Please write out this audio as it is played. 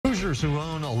Users who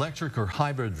own electric or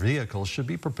hybrid vehicles should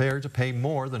be prepared to pay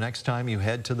more the next time you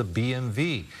head to the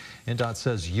BMV. INDOT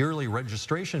says yearly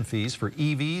registration fees for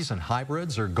EVs and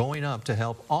hybrids are going up to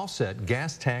help offset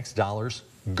gas tax dollars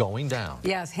going down.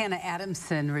 Yes, Hannah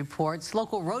Adamson reports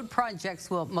local road projects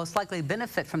will most likely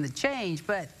benefit from the change,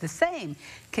 but the same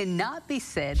cannot be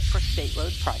said for state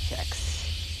road projects.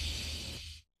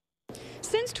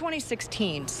 Since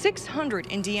 2016, 600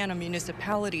 Indiana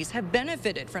municipalities have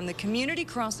benefited from the Community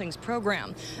Crossings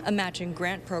program, a matching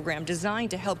grant program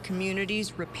designed to help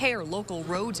communities repair local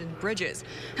roads and bridges.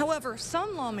 However,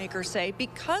 some lawmakers say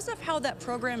because of how that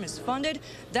program is funded,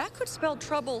 that could spell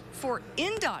trouble for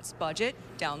INDOT's budget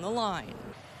down the line.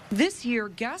 This year,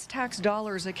 gas tax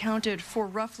dollars accounted for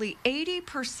roughly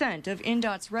 80% of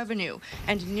INDOT's revenue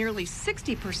and nearly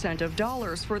 60% of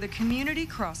dollars for the Community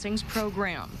Crossings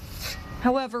program.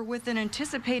 However, with an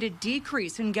anticipated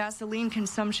decrease in gasoline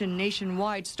consumption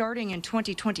nationwide starting in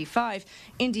 2025,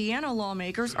 Indiana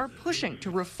lawmakers are pushing to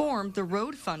reform the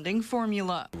road funding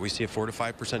formula. We see a 4 to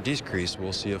 5% decrease.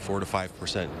 We'll see a 4 to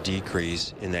 5%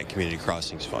 decrease in that Community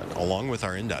Crossings Fund, along with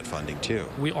our INDOT funding, too.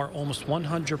 We are almost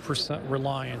 100%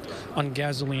 reliant on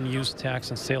gasoline use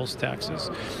tax and sales taxes,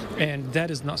 and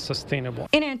that is not sustainable.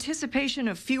 In anticipation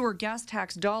of fewer gas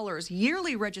tax dollars,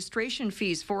 yearly registration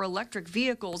fees for electric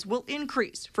vehicles will increase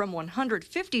from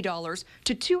 $150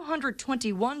 to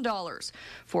 $221.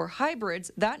 For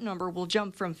hybrids, that number will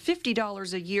jump from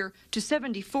 $50 a year to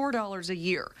 $74 a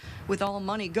year, with all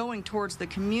money going towards the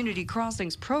Community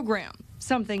Crossings program,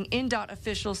 something INDOT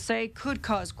officials say could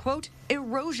cause, quote,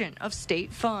 erosion of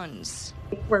state funds.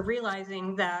 We're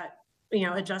realizing that,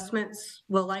 adjustments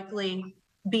will likely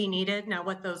be needed. Now,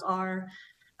 what those are,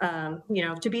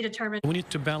 to be determined. We need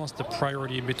to balance the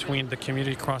priority between the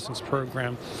Community Crossings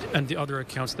program and the other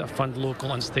accounts that fund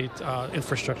local and state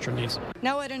infrastructure needs.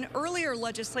 Now, at an earlier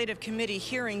legislative committee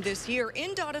hearing this year,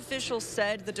 INDOT officials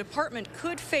said the department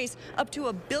could face up to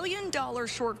 $1 billion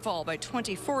shortfall by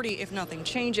 2040 if nothing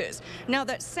changes. Now,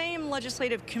 that same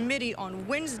legislative committee on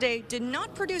Wednesday did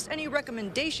not produce any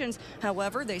recommendations.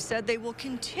 However, they said they will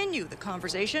continue the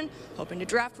conversation, hoping to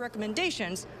draft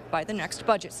recommendations by the next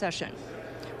budget session.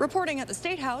 Reporting at the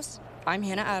State House, I'm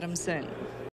Hannah Adamson.